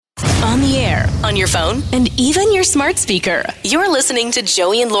on the air, on your phone, and even your smart speaker. You're listening to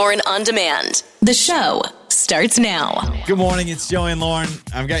Joey and Lauren On Demand. The show starts now. Good morning, it's Joey and Lauren.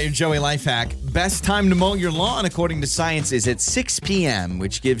 I've got your Joey life hack. Best time to mow your lawn, according to science, is at 6 p.m.,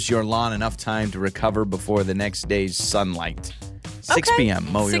 which gives your lawn enough time to recover before the next day's sunlight. 6 p.m.,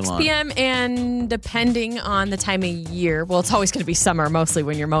 mow your lawn. 6 p.m. and depending on the time of year, well, it's always going to be summer mostly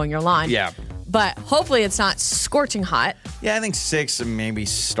when you're mowing your lawn. Yeah. But hopefully it's not scorching hot. Yeah, I think 6 maybe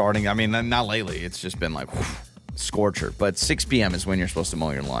starting. I mean, not lately. It's just been like scorcher. But 6 p.m. is when you're supposed to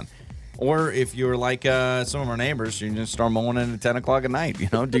mow your lawn. Or if you're like some of our neighbors, you can just start mowing it at 10 o'clock at night. You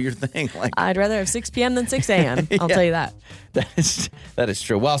know, do your thing. Like I'd rather have 6 p.m. than 6 a.m. I'll tell you that. That is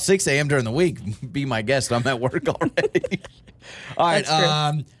true. Well, 6 a.m. during the week, be my guest. I'm at work already. All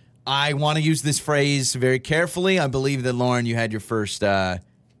right. I want to use this phrase very carefully. I believe that, Lauren, you had your first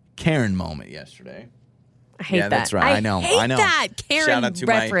Karen moment yesterday. I hate that. That's right. I know. hate that Karen Shout out to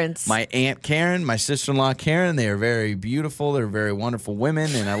reference. my Aunt Karen, my sister-in-law Karen. They are very beautiful. They're very wonderful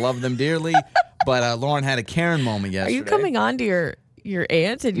women, and I love them dearly. But Lauren had a Karen moment yesterday. Are you coming on to your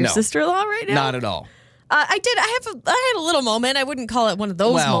aunt and your sister-in-law right now? Not at all. I did. I had a little moment. I wouldn't call it one of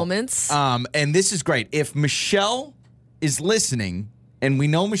those moments. And this is great. If Michelle is listening, and we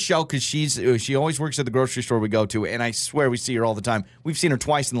know Michelle because she always works at the grocery store we go to, and I swear we see her all the time. We've seen her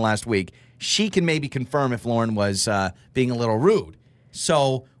twice in the last week. She can maybe confirm if Lauren was being a little rude.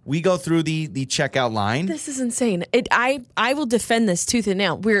 So we go through the checkout line. This is insane. I will defend this tooth and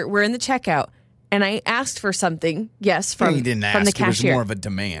nail. We're in the checkout, and I asked for something. Yes, from you didn't ask. From the cashier. It was more of a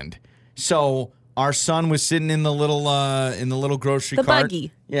demand. So our son was sitting in the little grocery cart. The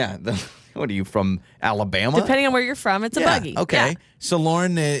buggy. Yeah. What are you, from Alabama? Depending on where you're from, it's a buggy. Okay. Yeah. So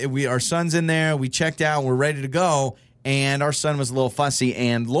Lauren, our son's in there. We checked out. We're ready to go, and our son was a little fussy.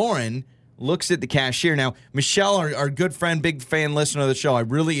 And Lauren looks at the cashier. Now, Michelle, our good friend, big fan listener of the show,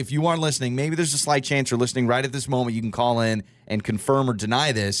 if you are listening, maybe there's a slight chance you're listening right at this moment. You can call in and confirm or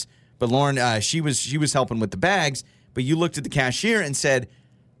deny this. But Lauren, she was helping with the bags, but you looked at the cashier and said,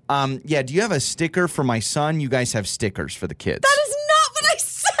 "Yeah, do you have a sticker for my son? You guys have stickers for the kids." That is not what I said.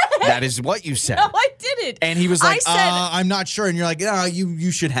 That is what you said. No, I didn't. And he was like, I'm not sure. And you're like,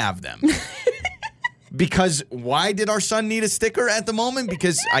 you should have them. Because why did our son need a sticker at the moment?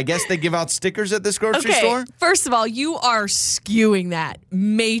 Because I guess they give out stickers at this grocery store? First of all, you are skewing that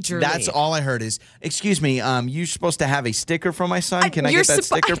majorly. That's all I heard is, excuse me, you're supposed to have a sticker for my son? Can I get that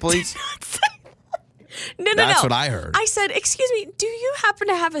sticker, please? No. That's what I heard. I said, excuse me, do you happen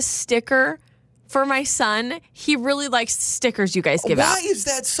to have a sticker for my son? He really likes stickers you guys give out. Why is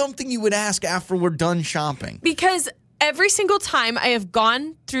that something you would ask after we're done shopping? Because every single time I have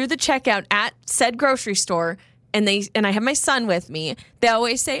gone through the checkout at said grocery store and I have my son with me, they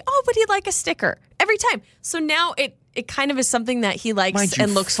always say, "Oh, but he'd like a sticker." Every time. So now it kind of is something that he likes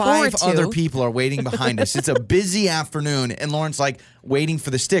and looks forward to. 5 other people are waiting behind us. It's a busy afternoon, and Lauren's like waiting for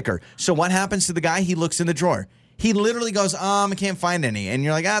the sticker. So what happens to the guy? He looks in the drawer. He literally goes, I can't find any. And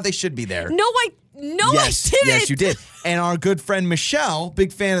you're like, they should be there. No, I didn't. Yes, you did. And our good friend Michelle,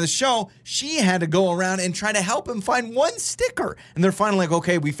 big fan of the show, she had to go around and try to help him find one sticker. And they're finally like,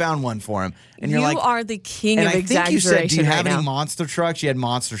 okay, we found one for him. And you're like, you are the king of exaggeration. And I think you said, do you have right any now? monster trucks? You had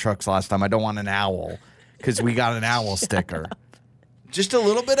monster trucks last time. I don't want an owl because we got an owl sticker. Just a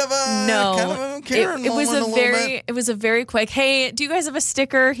little bit of a kind of a Karen moment. It was a very quick, "Hey, do you guys have a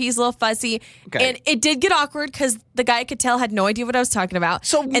sticker?" He's a little fuzzy. Okay. And it did get awkward because the guy I could tell had no idea what I was talking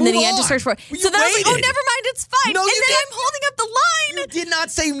about. And then he had to search for it. Well, so then I was like, "Oh, waited. never mind, it's fine." No, and you then didn't. I'm holding up the line. You did not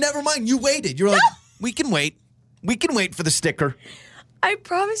say never mind. You waited. You're like, we can wait. We can wait for the sticker. I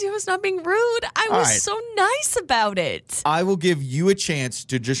promise you I was not being rude. I was so nice about it. I will give you a chance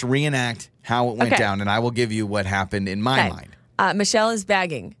to just reenact how it went down, and I will give you what happened in my mind. Michelle is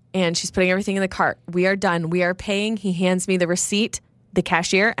bagging, and she's putting everything in the cart. We are done. We are paying. He hands me the receipt, the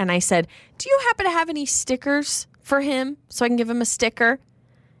cashier, and I said, "Do you happen to have any stickers for him so I can give him a sticker?"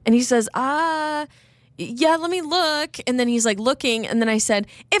 And he says, yeah, let me look. And then he's like looking, and then I said,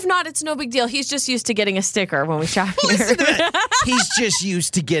 "If not, it's no big deal. He's just used to getting a sticker when we shop here." Listen to that. He's just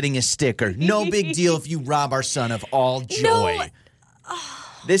used to getting a sticker. No big deal if you rob our son of all joy. No.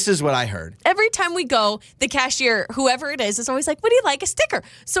 This is what I heard. Every time we go, the cashier, whoever it is always like, "Would he like a sticker?"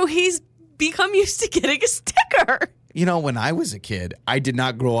 So he's become used to getting a sticker. You know, when I was a kid, I did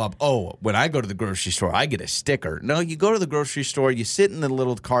not grow up, when I go to the grocery store, I get a sticker. No, you go to the grocery store, you sit in the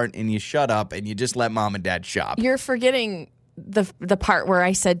little cart, and you shut up, and you just let mom and dad shop. You're forgetting the part where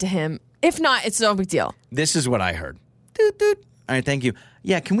I said to him, "If not, it's no big deal." This is what I heard. Doot, doot. All right, thank you.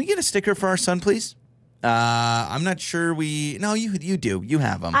 Yeah, can we get a sticker for our son, please? I'm not sure No, you do. You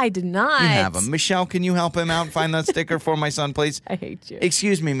have them. I did not. You have them. Michelle, can you help him out and find that sticker for my son, please? I hate you.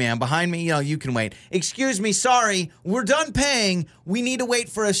 Excuse me, ma'am. Behind me, you can wait. Excuse me, sorry. We're done paying. We need to wait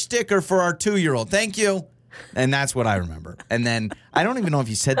for a sticker for our 2-year-old. Thank you. And that's what I remember. And then I don't even know if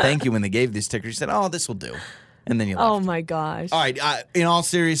you said thank you when they gave this sticker. You said, oh, this will do. And then you left. Oh, my gosh. All right. In all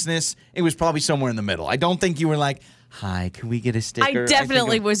seriousness, it was probably somewhere in the middle. I don't think you were like, hi, can we get a sticker? I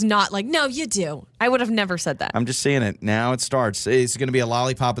definitely was not like, no, you do. I would have never said that. I'm just saying it. Now it starts. It's going to be a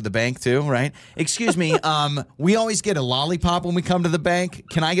lollipop at the bank too, right? Excuse me. We always get a lollipop when we come to the bank.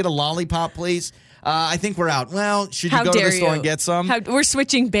 Can I get a lollipop, please? I think we're out. Well, should you go to the store and get some? We're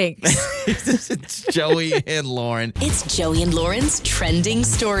switching banks. It's Joey and Lauren. It's Joey and Lauren's Trending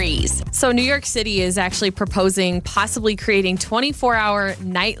Stories. So New York City is actually proposing possibly creating 24-hour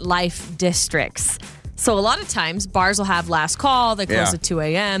nightlife districts. So a lot of times, bars will have last call. They close at 2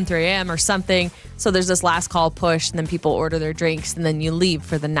 a.m., 3 a.m. or something. So there's this last call push, and then people order their drinks, and then you leave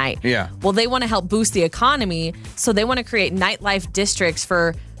for the night. Yeah. Well, they want to help boost the economy, so they want to create nightlife districts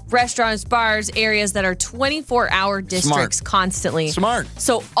for restaurants, bars, areas that are 24-hour districts constantly. Smart.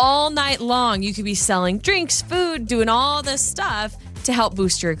 So all night long, you could be selling drinks, food, doing all this stuff to help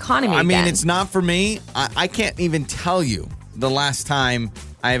boost your economy again. It's not for me. I can't even tell you the last time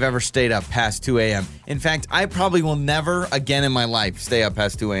I have ever stayed up past 2 a.m. In fact, I probably will never again in my life stay up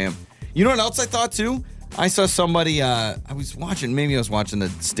past 2 a.m. You know what else I thought, too? I saw somebody, I was watching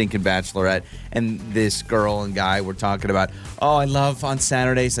the Stinking Bachelorette, and this girl and guy were talking about, I love on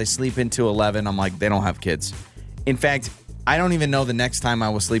Saturdays, I sleep into 11. I'm like, they don't have kids. In fact, I don't even know the next time I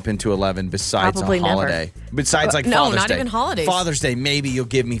will sleep into 11 besides Probably a holiday. Never. Besides like no, Father's Day. not even holidays. Father's Day, maybe you'll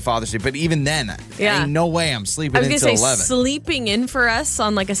give me Father's Day. But even then, ain't no way I'm sleeping I was into gonna say, 11. sleeping in for us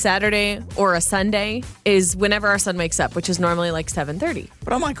on like a Saturday or a Sunday is whenever our son wakes up, which is normally like 7:30.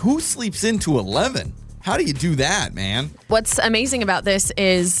 But I'm like, who sleeps into 11? How do you do that, man? What's amazing about this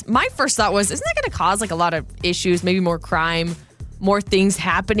is my first thought was, isn't that going to cause like a lot of issues, maybe more crime, more things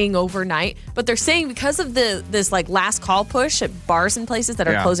happening overnight? But they're saying because of this like last call push at bars and places that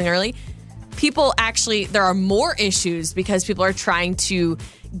are closing early, people actually, there are more issues because people are trying to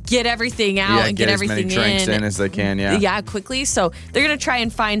get everything out and get everything as many drinks in as they can, quickly. So they're going to try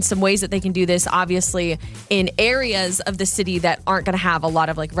and find some ways that they can do this, obviously, in areas of the city that aren't going to have a lot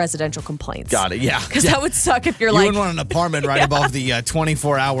of like residential complaints. Got it, yeah. Because that would suck if you're you like... wouldn't want an apartment right above the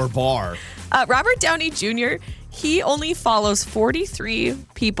 24-hour bar. Robert Downey Jr., he only follows 43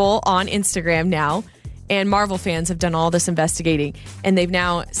 people on Instagram now. And Marvel fans have done all this investigating. And they've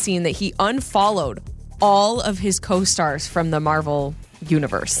now seen that he unfollowed all of his co-stars from the Marvel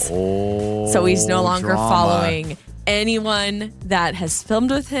universe. So he's no longer following anyone that has filmed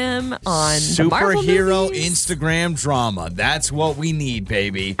with him on the Marvel movies. Instagram drama. That's what we need,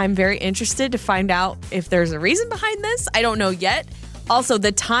 baby. I'm very interested to find out if there's a reason behind this. I don't know yet. Also,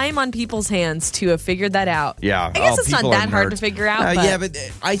 the time on people's hands to have figured that out. Yeah. I guess it's not that hard to figure out.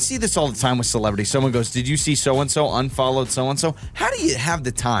 But I see this all the time with celebrities. Someone goes, did you see so-and-so unfollowed so-and-so? How do you have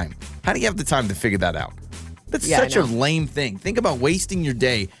the time? How do you have the time to figure that out? That's such a lame thing. Think about wasting your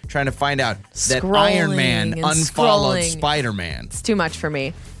day trying to find out that Iron Man unfollowed Spider-Man. It's too much for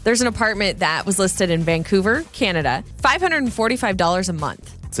me. There's an apartment that was listed in Vancouver, Canada, $545 a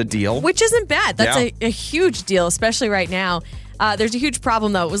month. It's a deal. Which isn't bad. That's a huge deal, especially right now. There's a huge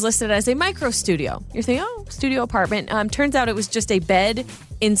problem, though. It was listed as a micro studio. You're thinking, studio apartment. Turns out it was just a bed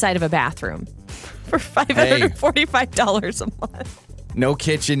inside of a bathroom for $545 a month. No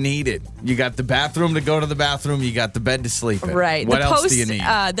kitchen needed. You got the bathroom to go to the bathroom. You got the bed to sleep in. Right. What else do you need?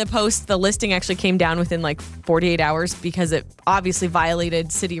 The listing actually came down within like 48 hours because it obviously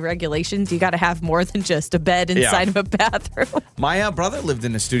violated city regulations. You got to have more than just a bed inside of a bathroom. My brother lived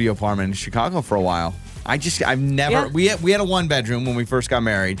in a studio apartment in Chicago for a while. I've never, we had a 1-bedroom when we first got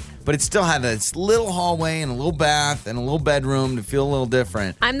married, but it still had this little hallway and a little bath and a little bedroom to feel a little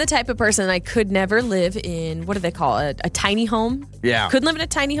different. I'm the type of person I could never live in, what do they call it? A tiny home? Yeah. Couldn't live in a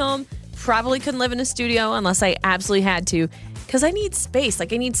tiny home. Probably couldn't live in a studio unless I absolutely had to. Because I need space.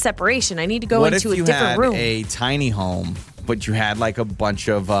 Like I need separation. I need to go into a different room. What if you had a tiny home, but you had like a bunch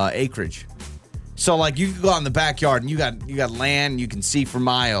of acreage? So like you could go out in the backyard and you got land you can see for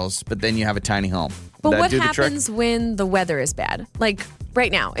miles, but then you have a tiny home. But what happens when the weather is bad? Like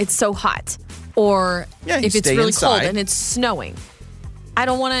right now, it's so hot. Or if it's really cold and it's snowing. I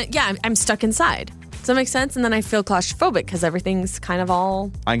don't want to, I'm stuck inside. Does that make sense? And then I feel claustrophobic because everything's kind of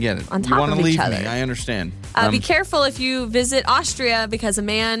all I get it. On top you of each leave other. Me. I understand. Be careful if you visit Austria because a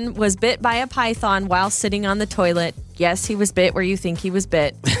man was bit by a python while sitting on the toilet. Yes, he was bit where you think he was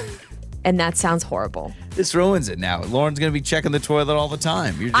bit. And that sounds horrible. This ruins it now. Lauren's going to be checking the toilet all the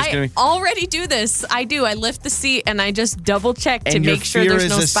time. You're just going to be... already do this. I do. I lift the seat and I just double check to And make sure there's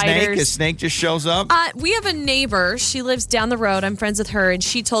no spiders. A snake just shows up? We have a neighbor. She lives down the road. I'm friends with her, and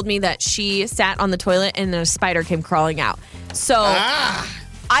she told me that she sat on the toilet and a spider came crawling out. So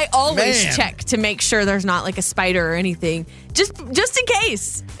I always check to make sure there's not like a spider or anything, just in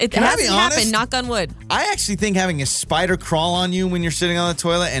case. It hasn't happened, knock on wood. I actually think having a spider crawl on you when you're sitting on the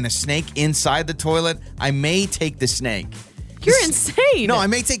toilet and a snake inside the toilet, I may take the snake. You're insane. No, I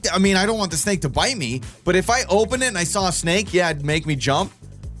may take I don't want the snake to bite me, but if I open it and I saw a snake, yeah, it'd make me jump.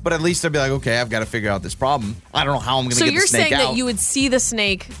 But at least I'd be like, okay, I've got to figure out this problem. I don't know how I'm going to get the snake out. So you're saying that you would see the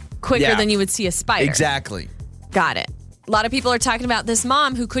snake quicker than you would see a spider. Exactly. Got it. A lot of people are talking about this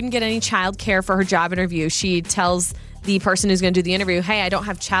mom who couldn't get any child care for her job interview. She tells the person who's going to do the interview, hey, I don't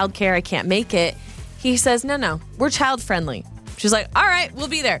have child care. I can't make it. He says, no, we're child friendly. She's like, all right, we'll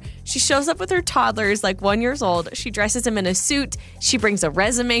be there. She shows up with her toddler, is like 1 year old. She dresses him in a suit. She brings a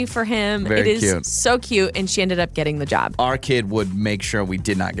resume for him. Very it is cute. So cute, and she ended up getting the job. Our kid would make sure we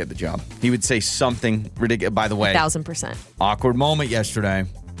did not get the job. He would say something ridiculous. By the way, 1,000%. Awkward moment yesterday.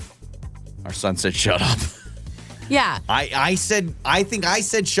 Our son said, shut up. Yeah. I think I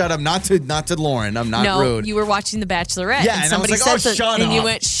said shut up, not to Lauren. I'm not rude. No, you were watching The Bachelorette. Yeah, and somebody I was like, said shut up. And you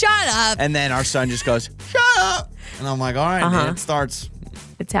went, shut up. And then our son just goes, shut up. And I'm like, all right, man, it starts.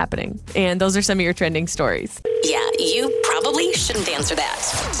 It's happening. And those are some of your trending stories. Yeah, you probably shouldn't answer that.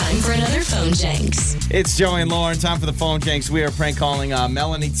 Time for another Phone Jenks. It's Joey and Lauren. Time for the Phone Jenks. We are prank calling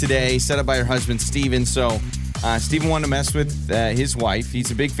Melanie today, set up by her husband, Steven. So Steven wanted to mess with his wife. He's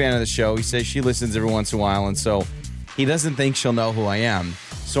a big fan of the show. He says she listens every once in a while, and so he doesn't think she'll know who I am.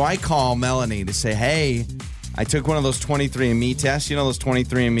 So I call Melanie to say, hey, I took one of those 23andMe tests. You know those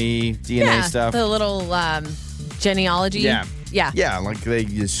 23andMe DNA stuff? The little genealogy. Yeah. Yeah. Yeah, like they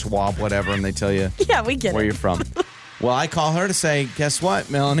just swab whatever and they tell you Yeah, we get where you're from. Well, I call her to say, guess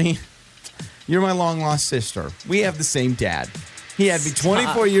what, Melanie? You're my long-lost sister. We have the same dad. He had me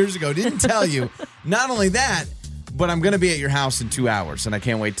 24 years ago. Didn't tell you. Not only that, but I'm going to be at your house in 2 hours, and I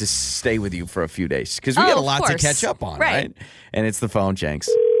can't wait to stay with you for a few days because we got a lot to catch up on, right? And it's the Phone Jenks.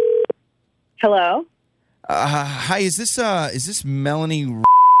 Hello? Hi, is this Melanie?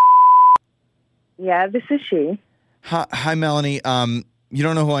 Yeah, this is she. Hi, Melanie. You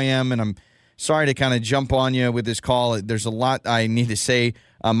don't know who I am, and I'm sorry to kind of jump on you with this call. There's a lot I need to say.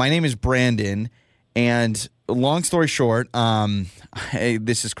 My name is Brandon, and long story short,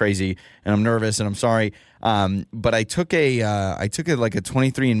 this is crazy, and I'm nervous, and I'm sorry. But I took like a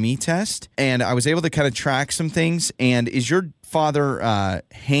 23andMe test, and I was able to kind of track some things. And is your father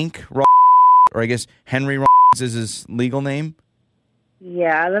Hank, or I guess Henry is his legal name?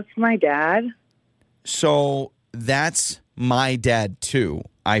 Yeah, that's my dad. So that's my dad too,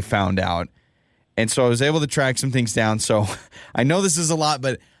 I found out. And so I was able to track some things down. So I know this is a lot,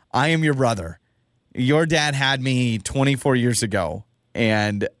 but I am your brother. Your dad had me 24 years ago,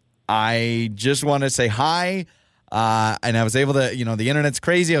 and I just want to say hi. And I was able to, the internet's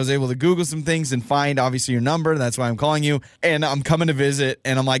crazy. I was able to Google some things and find, obviously, your number. That's why I'm calling you. And I'm coming to visit,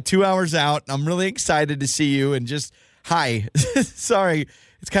 and I'm like 2 hours out. I'm really excited to see you and just, hi. Sorry.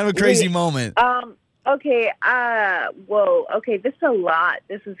 It's kind of a crazy moment. Okay. Okay. This is a lot.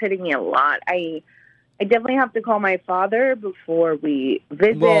 This is hitting me a lot. I definitely have to call my father before we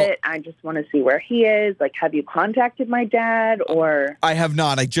visit. Well, I just want to see where he is. Like, have you contacted my dad or? I have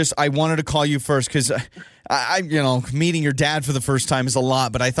not. I wanted to call you first because I meeting your dad for the first time is a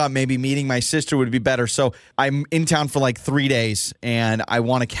lot, but I thought maybe meeting my sister would be better. So I'm in town for like 3 days, and I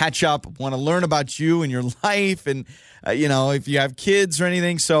want to catch up, want to learn about you and your life, and if you have kids or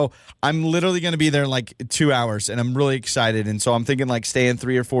anything. So I'm literally going to be there in like 2 hours, and I'm really excited. And so I'm thinking like staying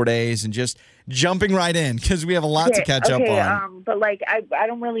 3 or 4 days and just jumping right in because we have a lot to catch up on. But like, I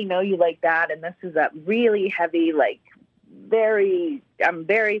don't really know you like that, and this is a really heavy, like, I'm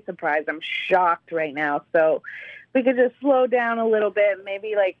very surprised. I'm shocked right now. So we could just slow down a little bit.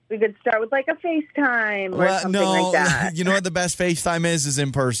 Maybe like we could start with like a FaceTime or something like that. You know what the best FaceTime is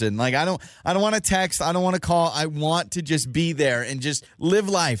in person. Like I don't want to text. I don't want to call. I want to just be there and just live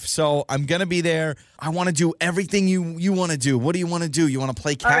life. So I'm going to be there. I want to do everything you want to do. What do you want to do? You want to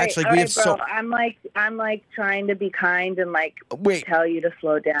play catch? All right, bro. I'm like trying to be kind and like tell you to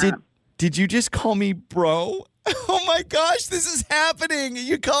slow down. Did you just call me bro? Oh my gosh, this is happening. Are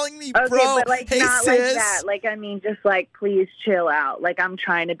you calling me bro? Okay, but like hey, not sis. like that. Like, I mean, just like, please chill out. Like, I'm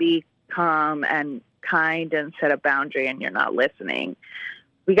trying to be calm and kind and set a boundary, and you're not listening.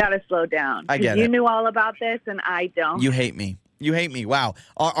 We got to slow down. I get it. You knew all about this, and I don't. You hate me. Wow.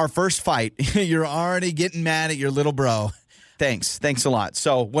 Our first fight, you're already getting mad at your little bro. Thanks a lot.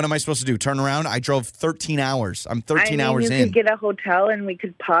 So what am I supposed to do? Turn around? I drove 13 hours. I'm 13 hours you in. could get a hotel and we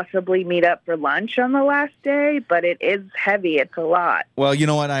could possibly meet up for lunch on the last day, but it is heavy. It's a lot. Well, you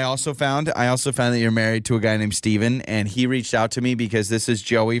know what I also found? I also found that you're married to a guy named Steven, and he reached out to me because this is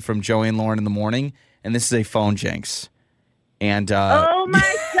Joey from Joey and Lauren in the Morning, and this is a Phone Jenks. And oh,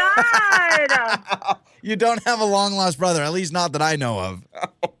 my God! You don't have a long-lost brother, at least not that I know of.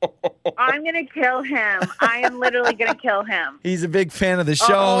 I'm going to kill him. I am literally going to kill him. He's a big fan of the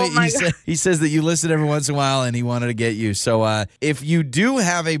show. Oh, my God. He says that you listen every once in a while, and he wanted to get you. So if you do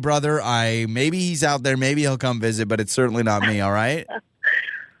have a brother, maybe he's out there. Maybe he'll come visit, but it's certainly not me, all right? Okay,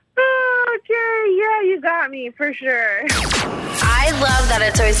 yeah, you got me for sure. I love that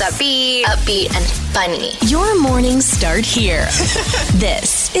it's always upbeat and funny. Your mornings start here.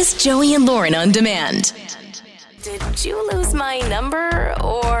 This is Joey and Lauren on Demand. Did you lose my number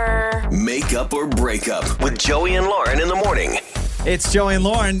or... Make up or break up with Joey and Lauren in the morning. It's Joey and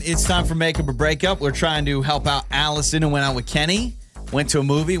Lauren. It's time for Makeup or Breakup. We're trying to help out Allison, who went out with Kenny, went to a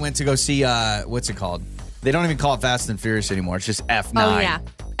movie, went to go see, what's it called? They don't even call it Fast and Furious anymore. It's just F9. Oh, yeah.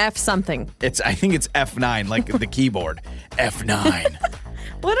 F something. I think it's F9, like the keyboard. F9.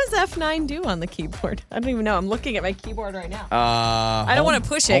 What does F9 do on the keyboard? I don't even know. I'm looking at my keyboard right now. I don't want to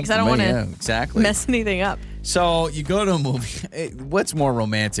push it because I don't want to mess anything up. So you go to a movie. What's more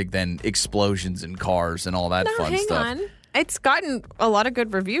romantic than explosions and cars and all that fun stuff? Hang on. It's gotten a lot of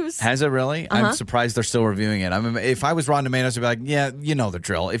good reviews. Has it really? I'm surprised they're still reviewing it. I mean, if I was Rotten Tomatoes, I'd be like, yeah, you know the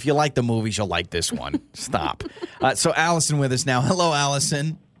drill. If you like the movies, you'll like this one. Stop. So Allison with us now. Hello,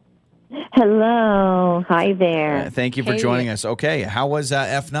 Allison. Hello. Hi there. Thank you for joining us. Okay. How was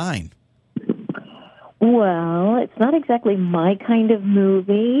F9? Well, it's not exactly my kind of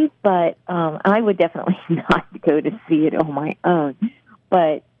movie, but I would definitely not go to see it on my own.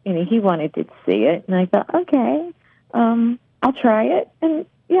 But, he wanted to see it, and I thought, okay, I'll try it. And,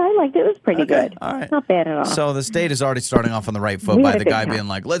 yeah, I liked it. It was pretty good. All right. Not bad at all. So the state is already starting off on the right foot by the guy being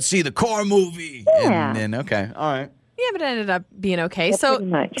like, let's see the car movie. Yeah. And okay. All right. Yeah, but it ended up being okay. Yeah,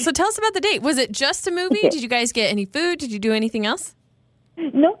 so tell us about the date. Was it just a movie? Did you guys get any food? Did you do anything else?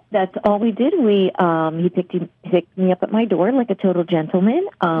 Nope, that's all we did. He picked me up at my door like a total gentleman.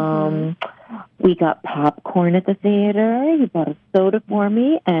 We got popcorn at the theater. He bought a soda for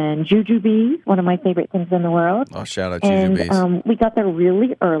me and jujubes, one of my favorite things in the world. Oh, shout out jujubes. And we got there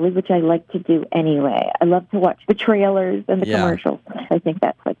really early, which I like to do anyway. I love to watch the trailers and the commercials. I think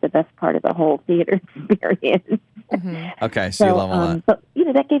that's like the best part of the whole theater experience. Okay, so you love all that. But,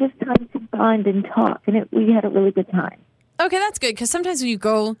 that gave us time to bond and talk, and we had a really good time. Okay, that's good, because sometimes when you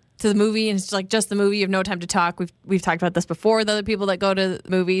go to the movie and it's like just the movie, you have no time to talk. We've talked about this before with other people that go to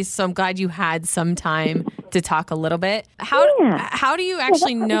movies, so I'm glad you had some time to talk a little bit. How do you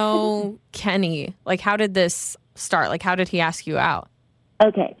actually know Kenny? Like, how did this start? Like, how did he ask you out?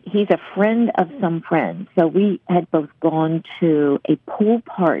 Okay, he's a friend of some friends. So we had both gone to a pool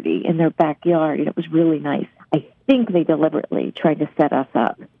party in their backyard, and it was really nice. I think they deliberately tried to set us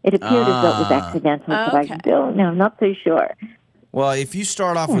up. It appeared as though it was accidental, but I don't know. I'm not so sure. Well, if you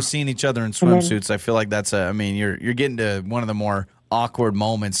start off with seeing each other in swimsuits, I feel like that's you're getting to one of the more awkward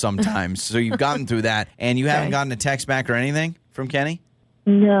moments sometimes. So you've gotten through that, and you haven't gotten a text back or anything from Kenny?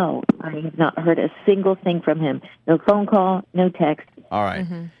 No, I have not heard a single thing from him. No phone call, no text. All right.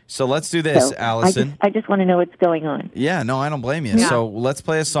 So let's do this, Allison. I just want to know what's going on. Yeah, no, I don't blame you. Yeah. So let's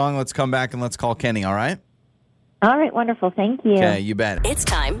play a song. Let's come back and let's call Kenny, all right? All right, wonderful. Thank you. Okay, you bet. It's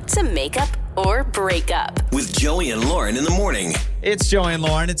time to make up or break up with Joey and Lauren in the morning. It's Joey and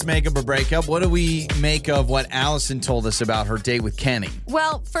Lauren. It's Makeup or Breakup. What do we make of what Allison told us about her date with Kenny?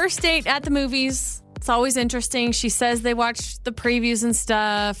 Well, first date at the movies. It's always interesting. She says they watched the previews and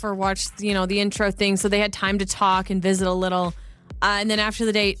stuff or watched, the intro thing. So they had time to talk and visit a little. And then after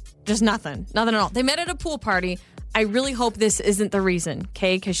the date, just nothing at all. They met at a pool party. I really hope this isn't the reason,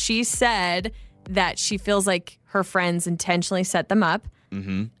 okay? Because she said that she feels like her friends intentionally set them up.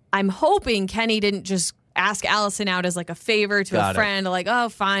 I'm hoping Kenny didn't just ask Allison out as like a favor to a friend, like, oh,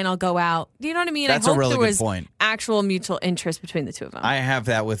 fine, I'll go out. Do you know what I mean? That's I hope a really there good was point. Actual mutual interest between the two of them. I have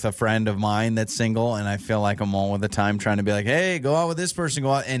that with a friend of mine that's single, and I feel like I'm all the time trying to be like, hey, go out with this person,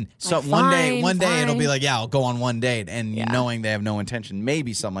 go out. And so one day it'll be like, yeah, I'll go on one date, and knowing they have no intention,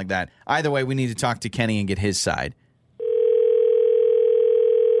 maybe something like that. Either way, we need to talk to Kenny and get his side.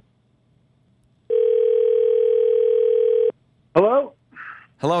 Hello?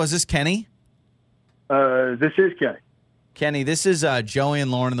 Hello, is this Kenny? This is Kenny. Kenny, this is Joey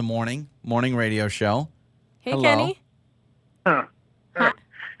and Lauren in the morning radio show. Hey, Hello. Kenny. Hi,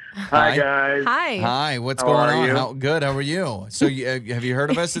 guys. Hi. Hi, what's How going are on? you? Good, how are you? So have you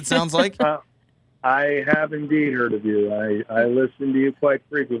heard of us, it sounds like? I have indeed heard of you. I listen to you quite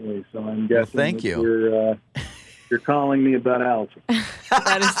frequently, so I'm guessing thank you. You're calling me about Allison.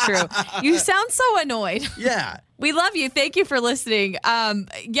 That is true. You sound so annoyed. Yeah. We love you. Thank you for listening.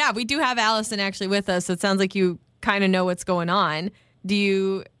 Yeah, we do have Allison actually with us, so it sounds like you kind of know what's going on. Do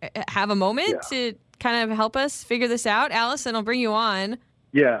you have a moment to kind of help us figure this out? Allison, I'll bring you on.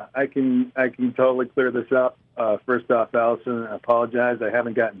 Yeah, I can totally clear this up. First off, Allison, I apologize. I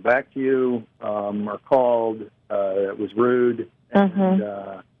haven't gotten back to you or called. It was rude. And,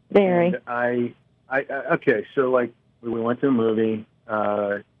 Very. And okay, so like we went to a movie,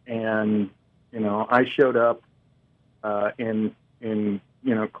 and I showed up in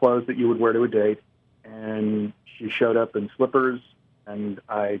clothes that you would wear to a date, and she showed up in slippers, and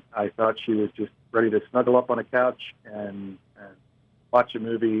I thought she was just ready to snuggle up on a couch and watch a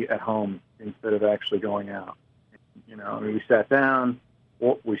movie at home instead of actually going out. We sat down,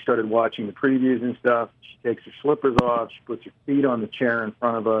 we started watching the previews and stuff. She takes her slippers off, she puts her feet on the chair in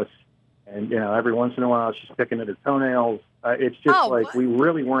front of us, and every once in a while she's picking at her toenails. It's just we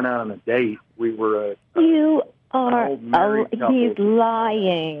really weren't out on a date. We were You are. He's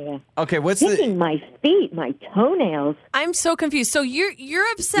lying. Okay, what's Picking my feet, my toenails. I'm so confused. So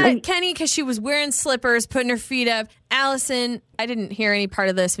you're upset, Kenny, because she was wearing slippers, putting her feet up. Allison, I didn't hear any part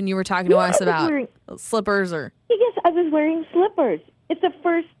of this when you were talking to us about slippers or. Yes, I was wearing slippers. It's a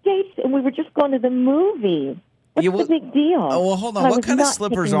first date, and we were just going to the movie. What's the big deal? Oh, well, hold on. What kind of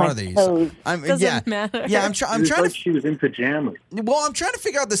slippers are these? Doesn't matter. Yeah, I'm trying to. She was in pajamas. Well, I'm trying to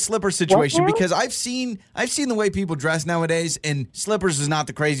figure out the slipper situation because I've seen the way people dress nowadays, and slippers is not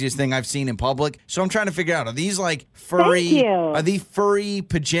the craziest thing I've seen in public. So I'm trying to figure out, are these like furry? Thank you. Are these furry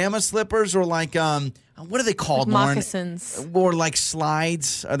pajama slippers or like what are they called, like Lauren? moccasins or like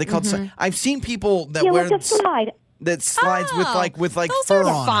slides? Are they called? I've seen people that Yeah, wear like a slide. that slides with like those fur are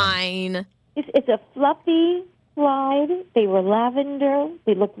on them. fine. It's a fluffy slide. They were lavender.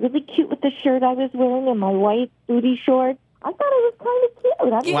 They looked really cute with the shirt I was wearing and my white booty shorts. I thought it was kind of cute. I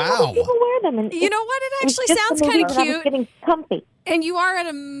don't know why people wear them. And you know what? It actually was just sounds the movie kind of when I was cute. getting comfy. And you are at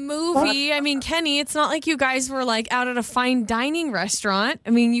a movie. I mean, Kenny, it's not like you guys were like out at a fine dining restaurant. I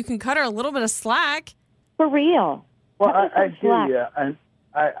mean, you can cut her a little bit of slack. For real. Well, I hear you, and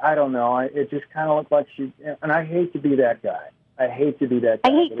I don't know. It just kind of looked like she, and I hate to be that guy. I hate to be that guy.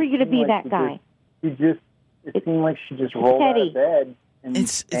 I hate for you to be that guy. It seemed like she just rolled out of bed.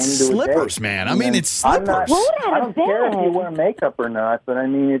 It's slippers, man. I mean, it's slippers. I don't care if you wear makeup or not, but I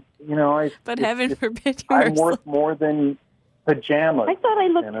mean, But heaven forbid you I'm worth more than pajamas. I thought I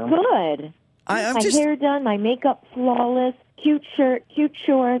looked good. I'm my hair done, my makeup flawless, cute shirt, cute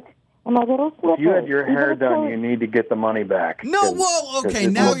shorts, and my little slippers. If you had your hair done, you need to get the money back. No, whoa, okay,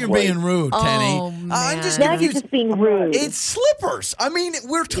 now you're being rude, Kenny. I'm just now you're just being rude. It's slippers. I mean,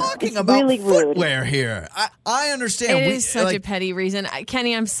 we're talking about really footwear here. I understand. It is such a petty reason.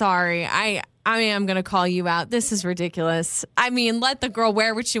 Kenny, I'm sorry. I am going to call you out. This is ridiculous. I mean, let the girl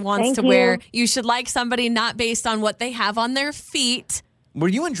wear what she wants to wear. You should like somebody not based on what they have on their feet. Were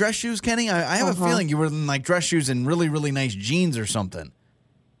you in dress shoes, Kenny? I have a feeling you were in like dress shoes and really, really nice jeans or something.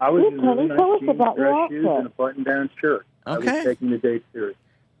 I was in really nice jeans, dress shoes, and a button-down shirt. Okay. I was taking the date serious.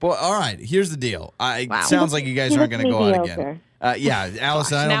 Well, all right. Here's the deal. Sounds like you guys aren't going to go out again. Yeah,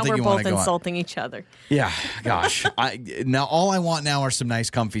 Allison, I don't think you want to go out. Now we're both insulting each other. Yeah, gosh. Now all I want now are some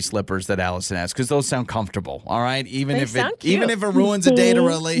nice comfy slippers that Allison has because those sound comfortable. All right, even if it ruins a date or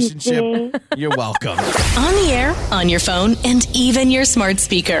relationship, you're welcome. On the air, on your phone, and even your smart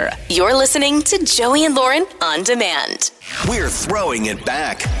speaker. You're listening to Joey and Lauren on demand. We're throwing it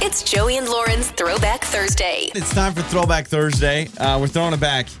back. It's Joey and Lauren's Throwback Thursday. It's time for Throwback Thursday. We're throwing it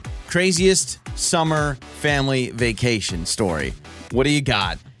back. Craziest summer family vacation story. What do you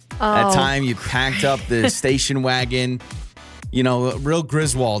got? That time you packed up the station wagon. Real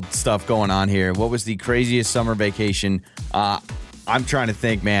Griswold stuff going on here. What was the craziest summer vacation? I'm trying to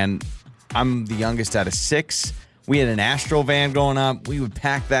think, man. I'm the youngest out of 6. We had an Astro van going up. We would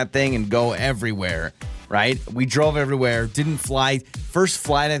pack that thing and go everywhere, right? We drove everywhere, didn't fly. First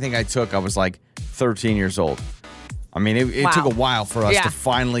flight I think I took, I was like 13 years old. I mean, it took a while for us to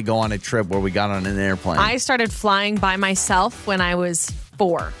finally go on a trip where we got on an airplane. I started flying by myself when I was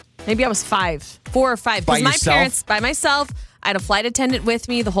 4. Maybe I was 5. 4 or 5. By my yourself? parents, by myself, I had a flight attendant with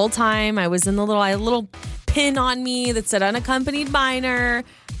me the whole time. I was in I had a little pin on me that said unaccompanied minor.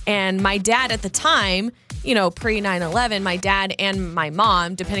 And my dad at the time, pre 9/11, my dad and my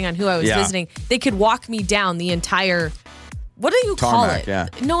mom, depending on who I was visiting, they could walk me down the entire. What do you call it? Yeah.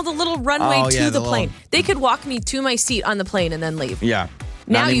 No, the little runway to the plane. They could walk me to my seat on the plane and then leave. Yeah.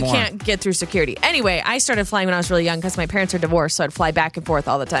 Now you anymore. can't get through security. Anyway, I started flying when I was really young because my parents are divorced, so I'd fly back and forth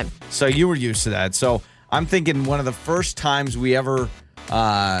all the time. So you were used to that. So I'm thinking one of the first times we ever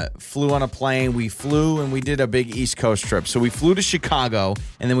flew on a plane, we flew and we did a big East Coast trip. So we flew to Chicago,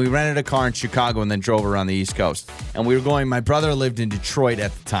 and then we rented a car in Chicago and then drove around the East Coast. And we were going, my brother lived in Detroit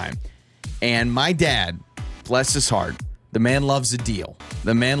at the time. And my dad, bless his heart, the man loves a deal.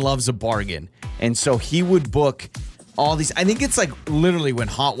 The man loves a bargain. And so he would book all these. I think it's like literally when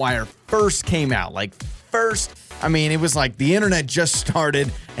Hotwire first came out. It was like the internet just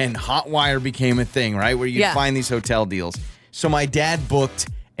started and Hotwire became a thing, right? Where you'd find these hotel deals. So my dad booked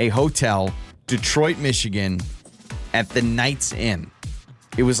a hotel, Detroit, Michigan, at the Knights Inn.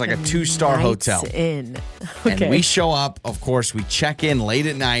 It was like a 2-star hotel. Inn. Okay. And we show up, of course, we check in late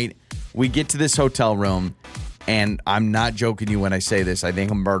at night. We get to this hotel room, and I'm not joking you when I say this. I think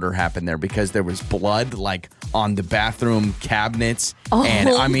a murder happened there because there was blood like on the bathroom cabinets. And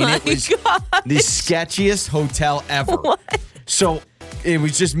I mean, it was the sketchiest hotel ever. What? So it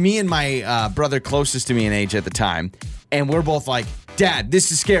was just me and my brother closest to me in age at the time. And we're both like, Dad,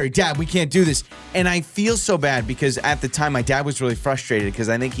 this is scary. Dad, we can't do this. And I feel so bad because at the time, my dad was really frustrated because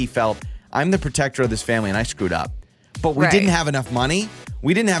I think he felt, I'm the protector of this family and I screwed up. But we didn't have enough money.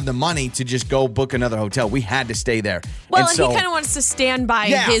 We didn't have the money to just go book another hotel. We had to stay there. Well, and he kind of wants to stand by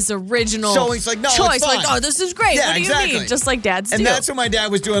his original so he's like, no, choice. It's fine. Like, oh, this is great. Yeah, what do you mean? Just like dads do. And that's what my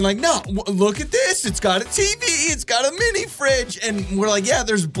dad was doing. Like, no, look at this. It's got a TV. It's got a mini fridge. And we're like, yeah,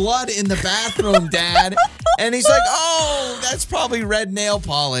 there's blood in the bathroom, Dad. And he's like, oh, that's probably red nail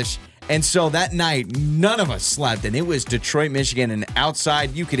polish. And so that night, none of us slept. And it was Detroit, Michigan. And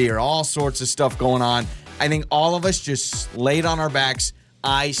outside, you could hear all sorts of stuff going on. I think all of us just laid on our backs,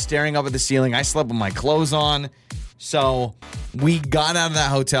 eyes staring up at the ceiling. I slept with my clothes on. So we got out of that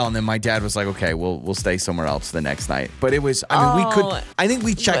hotel, and then my dad was like, okay, we'll stay somewhere else the next night. But it was, I think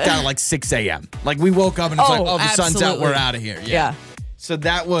we checked out at like 6 a.m. Like we woke up and it's like, oh, the sun's out, we're out of here. Yeah. So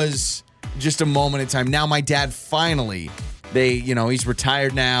that was just a moment in time. Now my dad finally, he's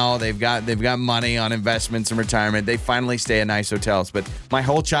retired now. They've got money on investments and retirement. They finally stay at nice hotels. But my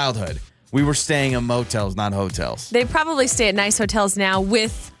whole childhood, we were staying in motels, not hotels. They probably stay at nice hotels now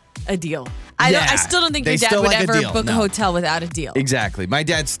with a deal. I still don't think your dad would ever book a hotel without a deal. Exactly. My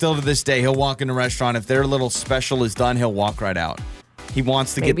dad still to this day, he'll walk in a restaurant. If their little special is done, he'll walk right out. He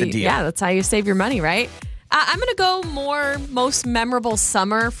wants to get the deal. Yeah, that's how you save your money, right? I'm going to go most memorable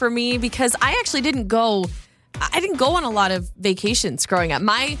summer for me because I actually didn't go on a lot of vacations growing up.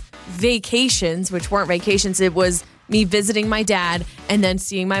 My vacations, which weren't vacations, it was me visiting my dad and then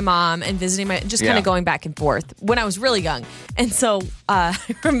seeing my mom and visiting kind of going back and forth when I was really young. And so I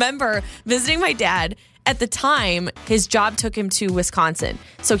remember visiting my dad. At the time, his job took him to Wisconsin.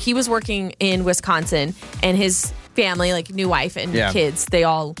 So he was working in Wisconsin and his family, like new wife and kids, they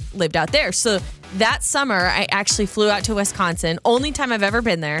all lived out there. So that summer, I actually flew out to Wisconsin. Only time I've ever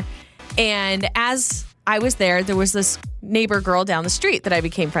been there. And as I was there was this neighbor girl down the street that I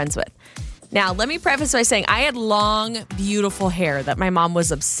became friends with. Now, let me preface by saying I had long, beautiful hair that my mom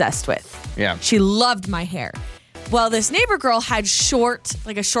was obsessed with. Yeah. She loved my hair. Well, this neighbor girl had a short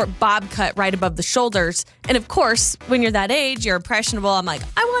bob cut right above the shoulders. And of course, when you're that age, you're impressionable. I'm like,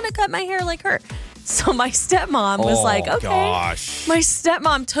 I want to cut my hair like her. So my stepmom was like, okay. Gosh. My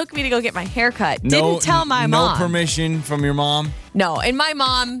stepmom took me to go get my hair cut. Didn't tell my mom. No permission from your mom? No. And my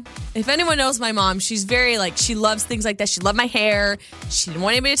mom, if anyone knows my mom, she's very she loves things like that. She loved my hair. She didn't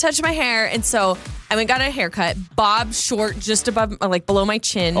want anybody to touch my hair. And so I went and got a haircut. Bob short, just above, below my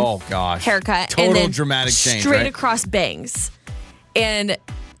chin. Oh, gosh. Haircut. Total and then dramatic change, straight right? across bangs. And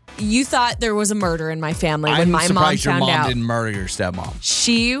you thought there was a murder in my family when my mom found out. I'm surprised your mom didn't murder your stepmom.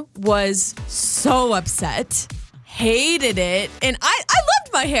 She was so upset, hated it, and I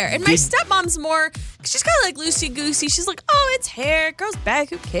loved my hair. And my stepmom's she's kind of like loosey-goosey. She's like, oh, it's hair, it grows back,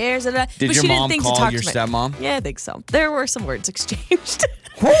 who cares? Did but your she mom didn't think call to talk your to stepmom? Yeah, I think so. There were some words exchanged.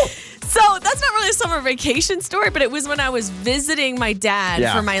 So that's not really a summer vacation story, but it was when I was visiting my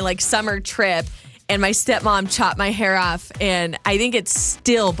dad for my summer trip. And my stepmom chopped my hair off, and I think it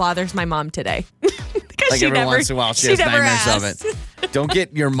still bothers my mom today. Every once in a while, she has nightmares asked. of it. Don't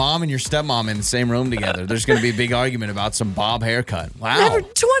get your mom and your stepmom in the same room together. There's going to be a big argument about some bob haircut. Wow. Remember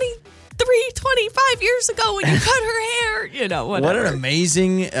 25 years ago when you cut her hair, whatever. What an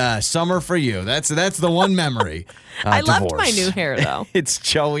amazing summer for you. That's the one memory. I divorce. loved my new hair, though. It's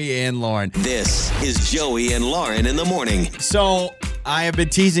Joey and Lauren. This is Joey and Lauren in the morning. So I have been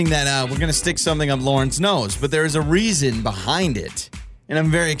teasing that we're going to stick something up Lauren's nose, but there is a reason behind it. And I'm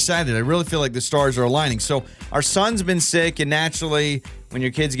very excited. I really feel like the stars are aligning. So our son's been sick, and naturally, when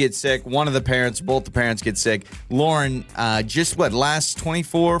your kids get sick, both the parents get sick. Lauren, last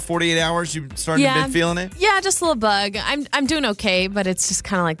 24, 48 hours, you started to be feeling it? Yeah, just a little bug. I'm doing okay, but it's just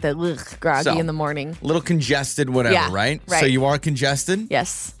kind of like the groggy in the morning. A little congested, whatever, right? So you are congested?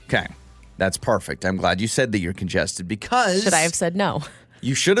 Yes. Okay. That's perfect. I'm glad you said that you're congested because... Should I have said no?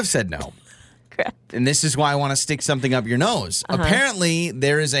 You should have said no. Correct. And this is why I want to stick something up your nose. Apparently,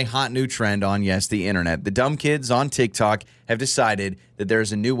 there is a hot new trend on, the internet. The dumb kids on TikTok have decided that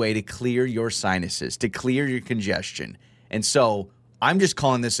there's a new way to clear your sinuses, to clear your congestion. And so I'm just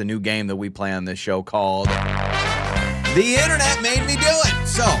calling this a new game that we play on this show called The Internet Made Me Do It.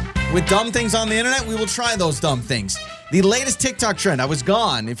 So with dumb things on the internet, we will try those dumb things. The latest TikTok trend. I was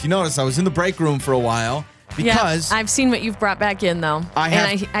gone. If you notice, I was in the break room for a while. Because I've seen what you've brought back in, though.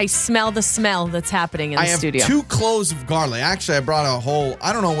 I smell the smell that's happening in the studio. I have 2 cloves of garlic. Actually, I brought a whole,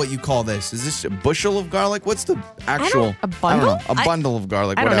 I don't know what you call this. Is this a bushel of garlic? What's the actual? A bundle? I don't know. A bundle of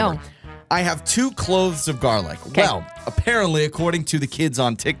garlic, I whatever. don't know. I have 2 cloves of garlic. Okay. Well, apparently, according to the kids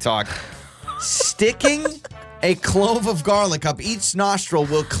on TikTok, sticking a clove of garlic up each nostril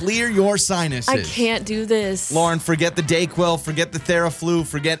will clear your sinuses. I can't do this. Lauren, forget the Dayquil, forget the Theraflu,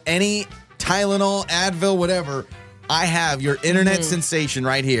 forget any Tylenol, Advil, whatever. I have your internet sensation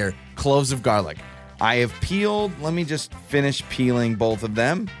right here, cloves of garlic. I have peeled. Let me just finish peeling both of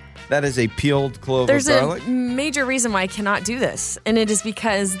them. That is a peeled clove of garlic. There's a major reason why I cannot do this, and it is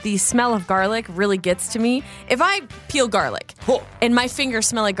because the smell of garlic really gets to me. If I peel garlic and my fingers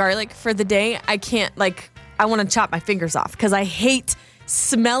smell like garlic for the day, I can't, I want to chop my fingers off because I hate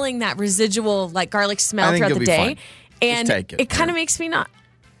smelling that residual, garlic smell throughout the day. Fine. And just take it. It kind of makes me not.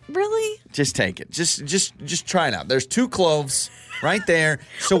 Really? Just take it. Just try it out. There's 2 cloves right there.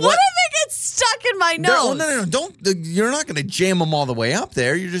 So what if it gets stuck in my nose? No. Don't. You're not going to jam them all the way up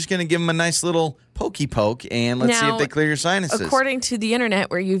there. You're just going to give them a nice little pokey poke, and let's see if they clear your sinuses. According to the internet,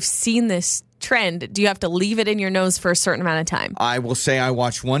 where you've seen this trend, do you have to leave it in your nose for a certain amount of time? I will say I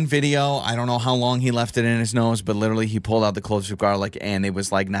watched one video. I don't know how long he left it in his nose, but literally he pulled out the cloves of garlic, and it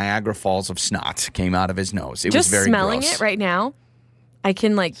was like Niagara Falls of snot came out of his nose. It was very smelling gross. it right now. I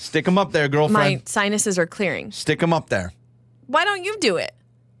can stick them up there, girlfriend. My sinuses are clearing. Stick them up there. Why don't you do it?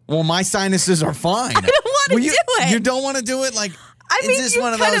 Well, my sinuses are fine. I don't want to do it. You don't want to do it? I mean, you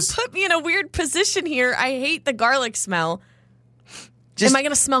kind of put me in a weird position here. I hate the garlic smell. Am I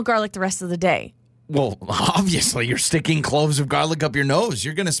going to smell garlic the rest of the day? Well, obviously, you're sticking cloves of garlic up your nose.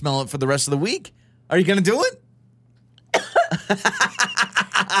 You're going to smell it for the rest of the week. Are you going to do it?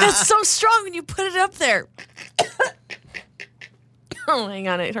 That's so strong when you put it up there. Oh, hang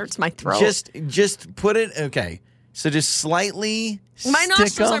on. It hurts my throat. Just put it. Okay. So just slightly My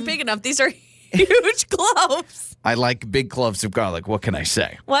nostrils aren't big enough. These are huge cloves. I like big cloves of garlic. What can I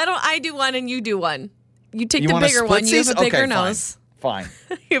say? Why don't I do one and you do one? You take the bigger one. You have a bigger nose. Fine.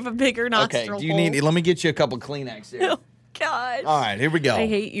 You have a bigger nostril. Okay. Do you need? Let me get you a couple Kleenex here. Oh, gosh. All right. Here we go. I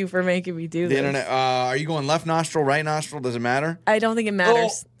hate you for making me do this. The internet. Are you going left nostril, right nostril? Does it matter? I don't think it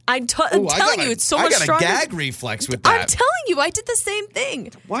matters. I'm telling you, it's so much stronger. I got a gag reflex with that. I'm telling you, I did the same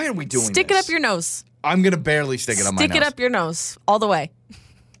thing. Why are we doing this? Stick it up your nose. I'm going to barely stick it on my nose. Stick it up your nose all the way.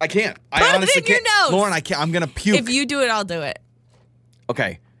 I can't. I honestly can't. Your nose. Lauren, I can't. I'm going to puke. If you do it, I'll do it.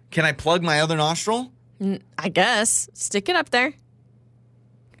 Okay. Can I plug my other nostril? I guess. Stick it up there.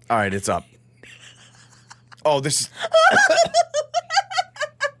 All right, it's up. Oh, this is...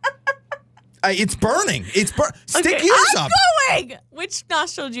 it's burning. Stick yours up. I'm going. Which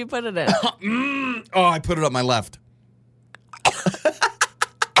nostril did you put it in? I put it up my left.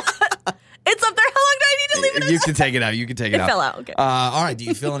 It's up there. How long do I need to leave it in? You can take it out. It fell out. Okay. All right. Do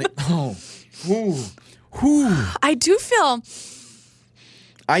you feel any... I do feel...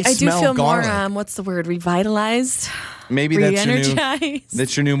 I do feel garlic. more, what's the word, revitalized? Maybe re-energized.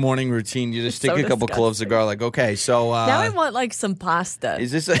 That's your new morning routine. You just stick a couple cloves of garlic. Okay, so... now I want, some pasta.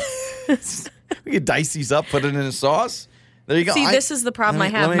 Is this we could dice these up, put it in a sauce? There you go. See, this is the problem I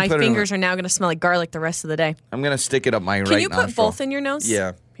have. My fingers are now going to smell like garlic the rest of the day. I'm going to stick it up my right nostril. Can you put both in your nose?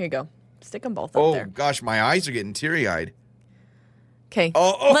 Yeah. Here you go. Stick them both up there. Oh, gosh, my eyes are getting teary-eyed. Okay.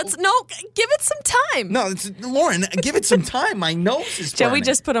 Give it some time. No, Lauren, give it some time. My nose is burning. Joey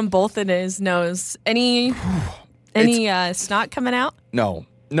just put them both in his nose. Any snot coming out? No,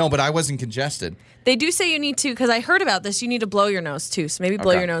 but I wasn't congested. They do say you need to, because I heard about this, you need to blow your nose too. So maybe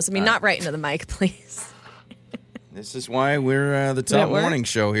blow your nose. I mean, not right into the mic, please. This is why we're the top morning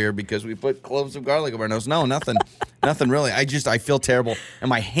show here, because we put cloves of garlic up our nose. No, nothing. Nothing really. I feel terrible, and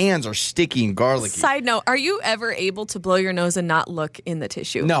my hands are sticky and garlicky. Side note, are you ever able to blow your nose and not look in the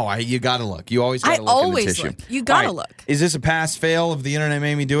tissue? No, you got to look. You always got to look in the tissue. Look. You got to All right. look. Is this a pass-fail of the internet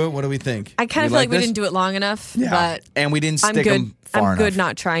made me do it? What do we think? I kind of feel like we didn't do it long enough, but and we didn't I'm stick good. them far I'm good enough.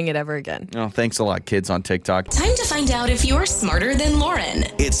 not trying it ever again. Oh, thanks a lot, kids on TikTok. Time to find out if you're smarter than Lauren.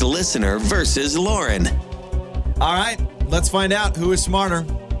 It's listener versus Lauren. All right, let's find out who is smarter.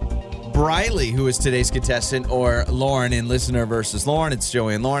 Briley, who is today's contestant, or Lauren in Listener versus Lauren. It's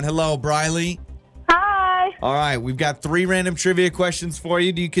Joey and Lauren. Hello, Briley. Hi. All right, we've got 3 random trivia questions for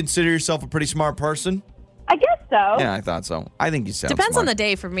you. Do you consider yourself a pretty smart person? I guess so. Yeah, I thought so. I think you sound Depends smart. on the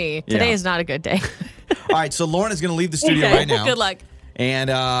day for me. Today Yeah. is not a good day. All right, so Lauren is going to leave the studio right now. Good luck. And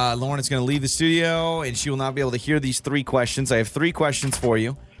Lauren is going to leave the studio, and she will not be able to hear these 3 questions. I have 3 questions for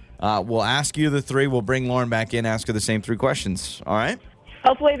you. We'll ask you the 3. We'll bring Lauren back in, ask her the same 3 questions. All right?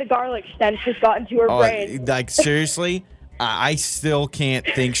 Hopefully the garlic stench has gotten to her brain. Like, seriously? I still can't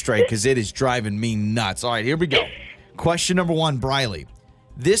think straight because it is driving me nuts. All right, here we go. Question number 1, Briley.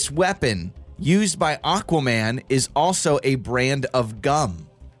 This weapon used by Aquaman is also a brand of gum.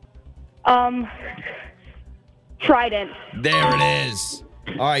 Trident. There it is.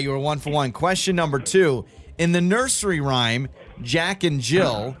 All right, you were 1 for 1. Question number 2. In the nursery rhyme, Jack and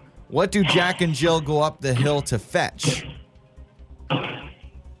Jill, what do Jack and Jill go up the hill to fetch?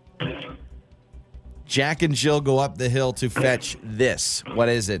 Jack and Jill go up the hill to fetch this. What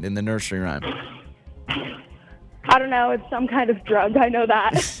is it in the nursery rhyme? I don't know. It's some kind of drug. I know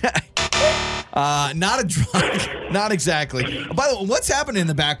that. Not a drug. Not exactly. By the way, what's happening in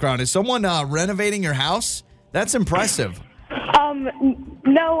the background? Is someone renovating your house? That's impressive.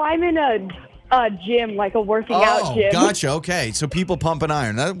 No, I'm in a gym, like a working out gym. Gotcha. Okay. So people pumping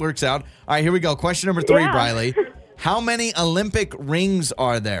iron. That works out. All right, here we go. Question number 3, Yeah. Briley. How many Olympic rings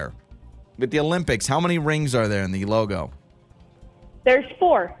are there? With the Olympics, how many rings are there in the logo? There's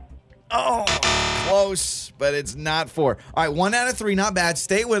 4. Oh, close, but it's not 4. All right, 1 out of 3, not bad.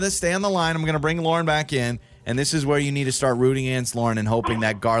 Stay with us. Stay on the line. I'm going to bring Lauren back in, and this is where you need to start rooting against Lauren and hoping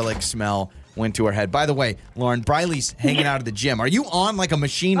that garlic smell went to her head. By the way, Lauren, Briley's hanging out at the gym. Are you on like a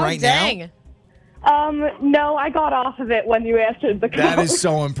machine right dang. now? No, I got off of it when you answered the call. That is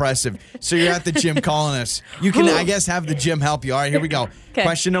so impressive. So you're at the gym calling us. You can, I guess, have the gym help you. All right, here we go. Okay.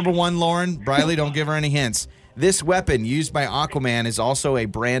 Question number 1, Lauren. Briley, don't give her any hints. This weapon used by Aquaman is also a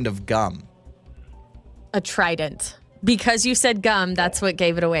brand of gum. A Trident. Because you said gum, that's what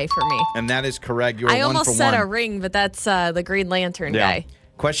gave it away for me. And that is correct. You're I 1 almost for said 1. a ring, but that's the Green Lantern guy.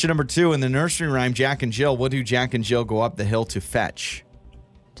 Question number 2. In the nursery rhyme, Jack and Jill, what do Jack and Jill go up the hill to fetch?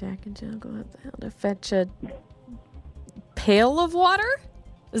 Jack and Jill go up the hill to fetch a pail of water?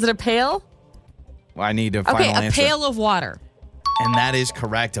 Is it a pail? Well, I need a final Okay, a answer. pail of water. And that is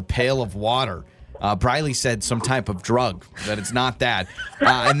correct. A pail of water. Briley said some type of drug, but it's not that.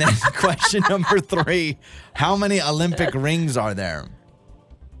 And then question number 3. How many Olympic rings are there?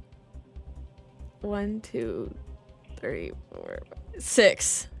 1, 2, 3, 4, 5,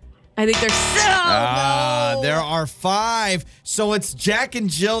 6. I think there's no. There are 5. So it's Jack and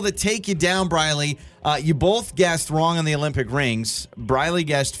Jill that take you down, Briley. You both guessed wrong on the Olympic rings. Briley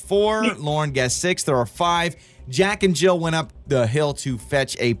guessed 4. Lauren guessed 6. There are 5. Jack and Jill went up the hill to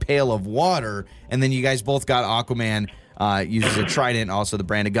fetch a pail of water. And then you guys both got Aquaman uses a Trident, also the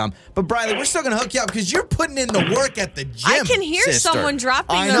brand of gum. But Briley, we're still going to hook you up because you're putting in the work at the gym, I can hear sister. someone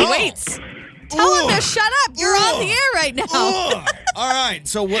dropping I their know. weights. Tell them to shut up. You're on the air right now. All right.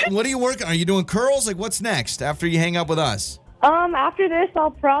 So what are you working on? Are you doing curls? Like, what's next after you hang up with us? After this,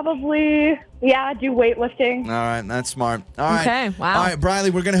 I'll probably, do weightlifting. All right. That's smart. All right. Okay, wow. All right, Briley,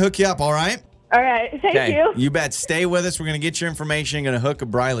 we're going to hook you up, all right? All right, thank you. You bet. Stay with us. We're going to get your information. Going to hook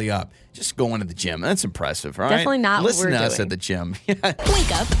Briley up. Just going to the gym. That's impressive, all right? Definitely not what Listen we're to us doing. at the gym.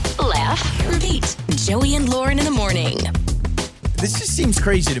 Wake up, laugh, repeat. Joey and Lauren in the morning. This just seems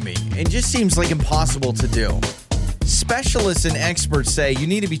crazy to me. It just seems like impossible to do. Specialists and experts say you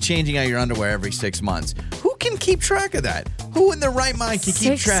need to be changing out your underwear every 6 months. Who can keep track of that? Who in their right mind can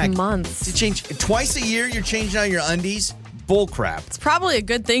keep 6 track? months. To change twice a year, you're changing out your undies? Bull crap. It's probably a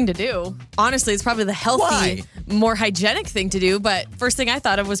good thing to do. Honestly, it's probably the healthy, more hygienic thing to do. But first thing I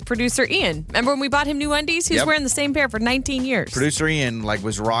thought of was producer Ian. Remember when we bought him new undies? He was Yep. wearing the same pair for 19 years. Producer Ian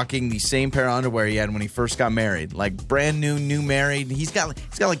was rocking the same pair of underwear he had when he first got married. Like brand new married. He's got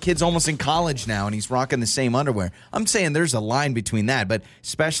like kids almost in college now, and he's rocking the same underwear. I'm saying there's a line between that, but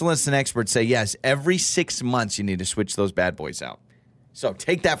specialists and experts say yes, every 6 months you need to switch those bad boys out. So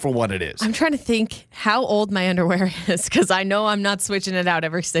take that for what it is. I'm trying to think how old my underwear is because I know I'm not switching it out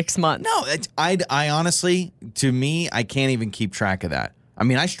every 6 months. No, I honestly, to me, I can't even keep track of that. I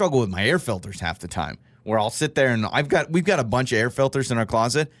mean, I struggle with my air filters half the time. where I'll sit there and we've got a bunch of air filters in our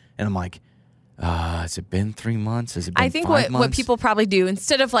closet, and I'm like, has it been 3 months? Has it been I think 5 months? what people probably do,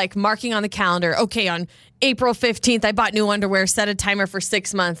 instead of like marking on the calendar, okay, on April 15th, I bought new underwear, set a timer for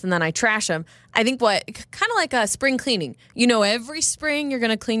 6 months, and then I trash them. I think kind of like a spring cleaning. Every spring you're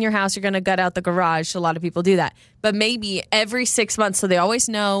going to clean your house, you're going to gut out the garage. So a lot of people do that. But maybe every 6 months, so they always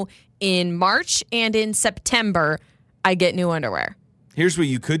know in March and in September, I get new underwear. Here's what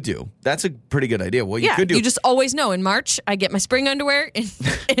you could do. That's a pretty good idea. What you could do. You just always know. In March, I get my spring underwear.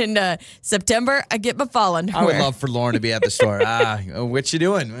 In September, I get my fall underwear. I would love for Lauren to be at the store. What you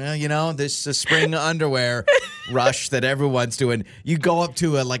doing? Well, this is spring underwear rush that everyone's doing. You go up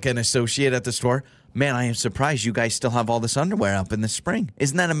to an associate at the store. Man, I am surprised you guys still have all this underwear up in the spring.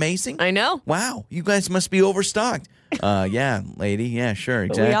 Isn't that amazing? I know. Wow, you guys must be overstocked. Yeah, lady. Yeah, sure,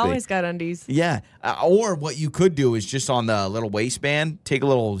 exactly. We always got undies. Yeah. Or what you could do is just on the little waistband, take a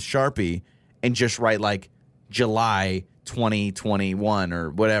little Sharpie and just write like July 2021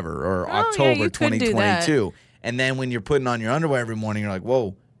 or whatever, or October 2022. And then when you're putting on your underwear every morning, you're like,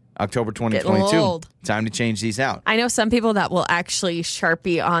 whoa, October 2022. Time to change these out. I know some people that will actually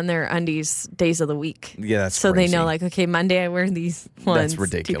Sharpie on their undies days of the week. Yeah, that's so crazy. they know, like, okay, Monday I wear these ones. That's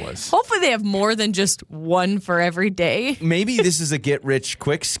ridiculous. Hopefully they have more than just one for every day. Maybe this is a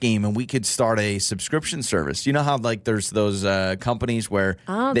get-rich-quick scheme, and we could start a subscription service. You know how, like, there's those companies where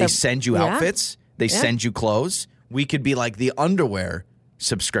they send you outfits? They send you clothes? We could be like the underwear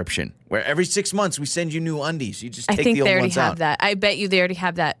subscription, where every 6 months we send you new undies. You just take the old ones out. I think they already have that. I bet you they already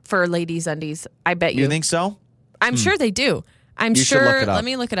have that for ladies' undies. I bet you. You think so? I'm sure they do. I'm you sure. Should look it up. Let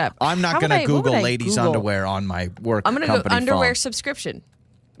me look it up. I'm not going to Google ladies' underwear on my work. I'm going to go underwear subscription.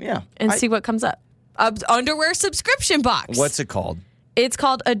 Yeah. And see what comes up. Underwear subscription box. What's it called? It's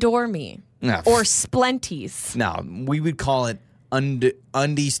called Adore Me. No. Or Splenties. No, we would call it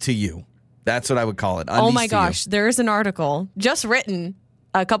undies to you. That's what I would call it. Undies oh my gosh. There is an article just written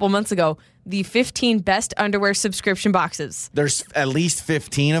a couple months ago, the 15 best underwear subscription boxes. There's at least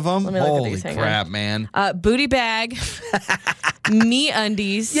 15 of them. Let me look Holy at these. crap, man. Booty bag, me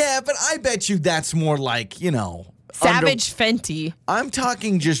undies. Yeah, but I bet you that's more like, Savage Fenty. I'm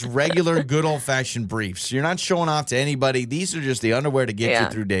talking just regular, good old-fashioned briefs. You're not showing off to anybody. These are just the underwear to get you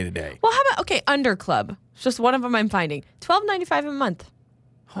through day to day. Well, how about, Under Club. It's just one of them I'm finding. $12.95 a month.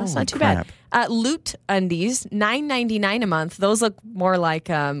 That's not too bad. Loot undies, $9.99 a month. Those look more like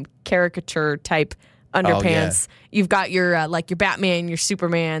caricature type underpants. You've got your your Batman, your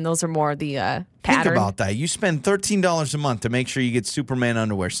Superman. Those are more the pattern. Think about that. You spend $13 a month to make sure you get Superman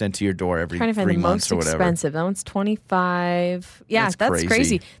underwear sent to your door every 3 months or whatever. Expensive. That one's $25. Yeah, that's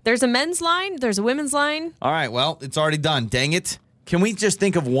crazy. There's a men's line. There's a women's line. All right. Well, it's already done. Dang it. Can we just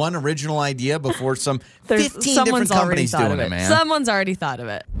think of one original idea before 15 different companies doing it, man? Someone's already thought of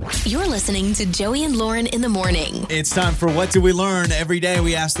it. You're listening to Joey and Lauren in the morning. It's time for What Do We Learn? Every day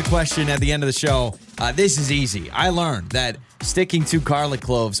we ask the question at the end of the show. This is easy. I learned that sticking 2 garlic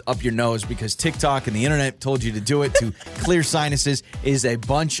cloves up your nose because TikTok and the internet told you to do it to clear sinuses is a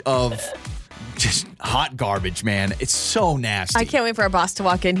bunch of just hot garbage, man. It's so nasty. I can't wait for our boss to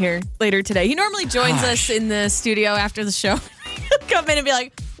walk in here later today. He normally joins us in the studio after the show. He'll come in and be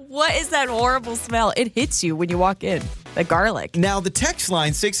like, what is that horrible smell? It hits you when you walk in, the garlic. Now, the text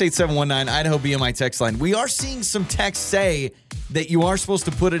line, 68719, Idaho BMI text line. We are seeing some texts say that you are supposed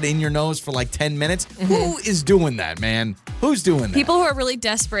to put it in your nose for like 10 minutes. Mm-hmm. Who is doing that, man? Who's doing that? People who are really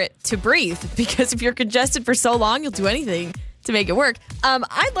desperate to breathe, because if you're congested for so long, you'll do anything to make it work.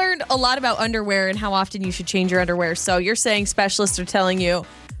 I learned a lot about underwear and how often you should change your underwear. So you're saying specialists are telling you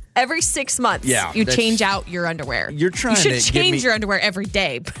every 6 months you change out your underwear. You should change your underwear every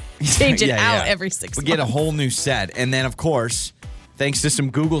day. But change it out every 6 months. We get a whole new set. And then, of course, thanks to some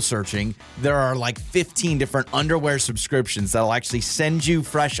Google searching, there are like 15 different underwear subscriptions that'll actually send you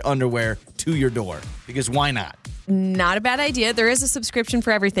fresh underwear to your door. Because why not? Not a bad idea. There is a subscription for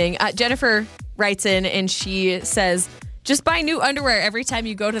everything. Jennifer writes in and she says, just buy new underwear every time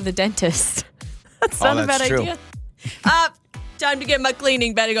you go to the dentist. That's not a bad idea. Time to get my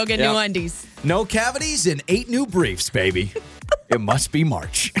cleaning. Better go get new undies. No cavities and 8 new briefs, baby. It must be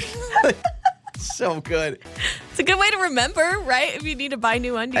March. So good. It's a good way to remember, right? If you need to buy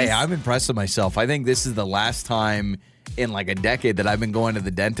new undies. Hey, I'm impressed with myself. I think this is the last time in like a decade that I've been going to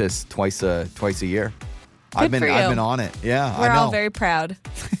the dentist twice a year. I've been on it. Yeah, We're I know. all very proud.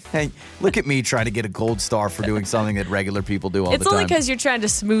 Hey, look at me trying to get a gold star for doing something that regular people do all the time. It's only because you're trying to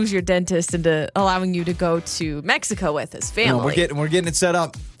smooth your dentist into allowing you to go to Mexico with his family. No, we're getting it set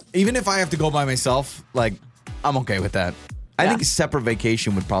up. Even if I have to go by myself, like, I'm okay with that. I think a separate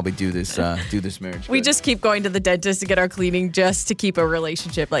vacation would probably do this marriage. We good. just keep going to the dentist to get our cleaning just to keep a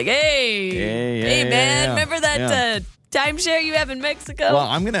relationship. Like, hey, man, remember that timeshare you have in Mexico?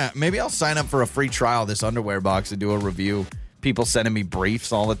 Well, maybe I'll sign up for a free trial of this underwear box and do a review. People sending me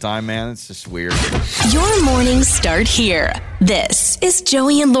briefs all the time, man. It's just weird. Your mornings start here. This is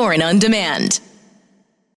Joey and Lauren on Demand.